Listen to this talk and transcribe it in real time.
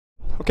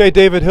Okay,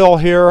 David Hill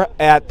here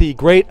at the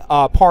great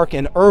park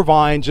in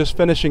Irvine, just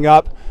finishing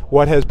up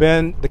what has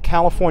been the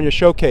California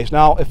Showcase.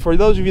 Now, for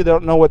those of you that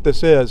don't know what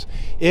this is,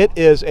 it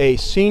is a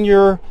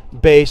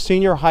senior-based,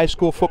 senior high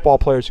school football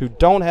players who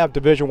don't have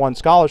Division I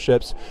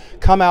scholarships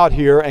come out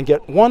here and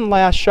get one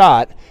last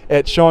shot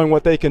at showing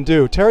what they can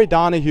do. Terry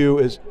Donahue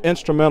is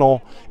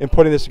instrumental in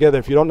putting this together.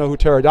 If you don't know who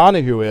Terry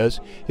Donahue is,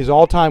 he's an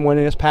all-time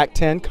winningest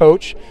Pac-10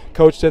 coach,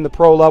 coached in the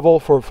pro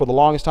level for the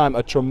longest time,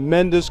 a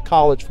tremendous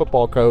college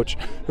football coach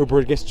who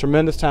brings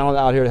tremendous talent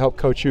out here to help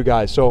coach you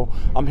guys. So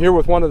I'm here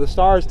with one of the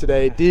stars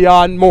today,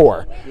 Dion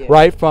Moore,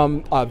 right,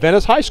 from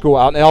Venice High School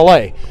out in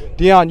L.A.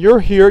 Dion,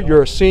 you're here,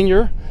 you're a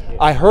senior.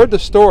 I heard the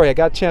story. I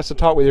got a chance to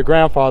talk with your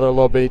grandfather a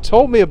little bit. He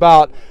told me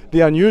about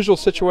the unusual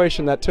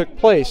situation that took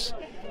place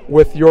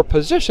with your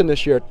position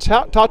this year.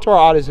 Talk to our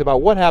audience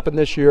about what happened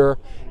this year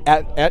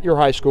at your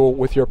high school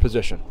with your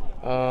position.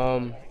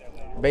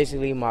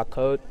 Basically, my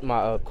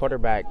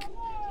quarterback,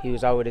 he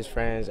was out with his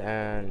friends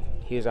and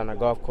he was on a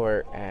golf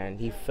court and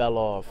he fell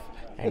off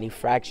and he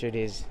fractured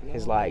his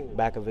like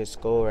back of his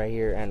skull right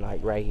here and like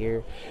right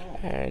here,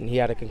 and he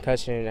had a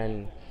concussion,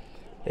 and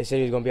they said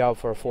he was gonna be out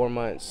for 4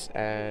 months,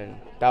 and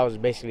that was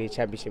basically a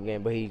championship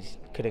game, but he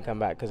couldn't come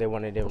back because they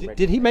wanted him ready.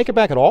 Did he make it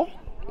back at all?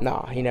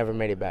 No, he never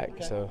made it back.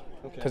 So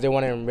because they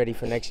wanted him ready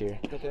for next year.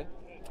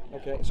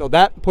 Okay, so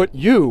that put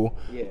you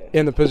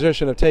in the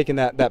position of taking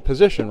that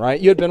position, right?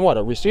 You had been, what,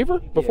 a receiver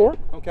before?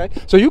 Yeah. Okay,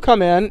 so you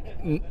come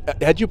in.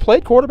 Had you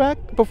played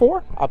quarterback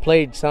before? I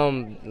played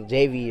some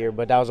JV year,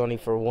 but that was only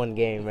for one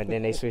game, and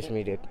then they switched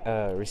me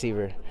to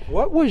receiver.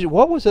 What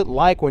was it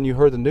like when you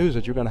heard the news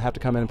that you're going to have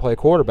to come in and play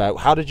quarterback?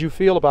 How did you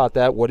feel about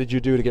that? What did you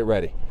do to get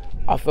ready?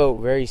 I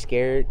felt very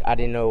scared. I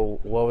didn't know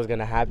what was going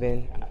to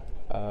happen.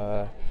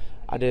 I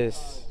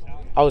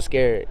was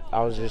scared.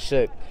 I was just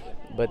shook,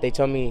 but they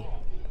told me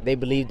they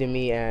believed in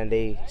me and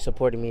they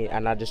supported me,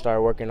 and I just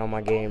started working on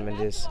my game, and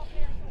that's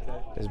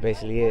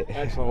basically it.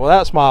 Excellent. Well,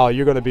 that smile,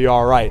 you're going to be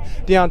all right.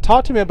 Dion,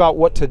 talk to me about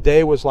what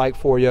today was like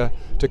for you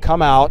to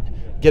come out,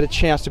 get a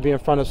chance to be in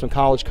front of some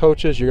college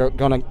coaches. You're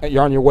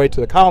on your way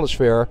to the college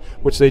fair,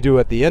 which they do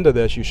at the end of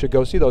this. You should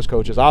go see those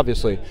coaches,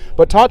 obviously.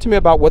 But talk to me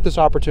about what this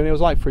opportunity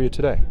was like for you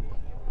today.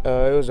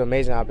 It was an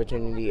amazing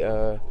opportunity.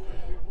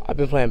 I've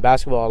been playing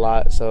basketball a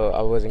lot, so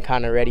I wasn't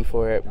kind of ready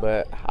for it,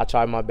 but I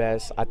tried my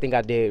best. I think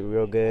I did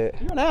real good.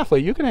 You're an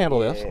athlete. You can handle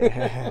this.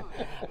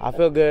 I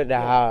feel good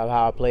at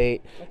how I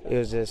played. It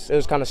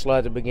was kind of slow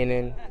at the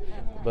beginning,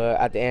 but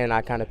at the end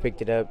I kind of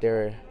picked it up. They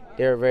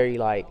were very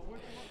like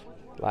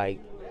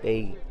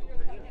they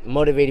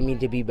motivated me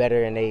to be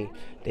better, and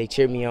they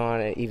cheered me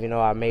on, even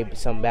though I made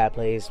some bad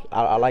plays.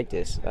 I like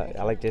this.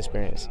 I like the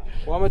experience.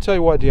 Well, I'm going to tell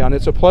you what, Dion,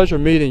 it's a pleasure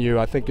meeting you.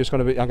 I think it's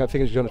going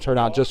to turn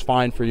out just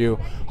fine for you.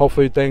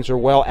 Hopefully things are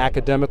well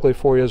academically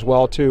for you as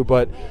well, too.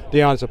 But,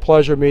 Dion, it's a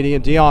pleasure meeting you.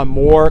 Dion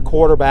Moore,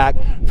 quarterback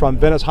from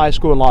Venice High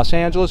School in Los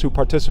Angeles, who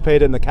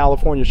participated in the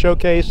California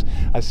Showcase.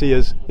 I see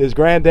his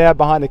granddad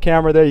behind the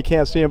camera there. You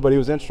can't see him, but he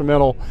was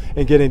instrumental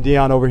in getting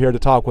Dion over here to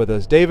talk with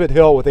us. David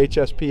Hill with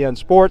HSPN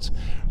Sports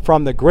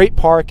from the great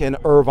park in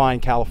Irvine,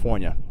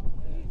 California.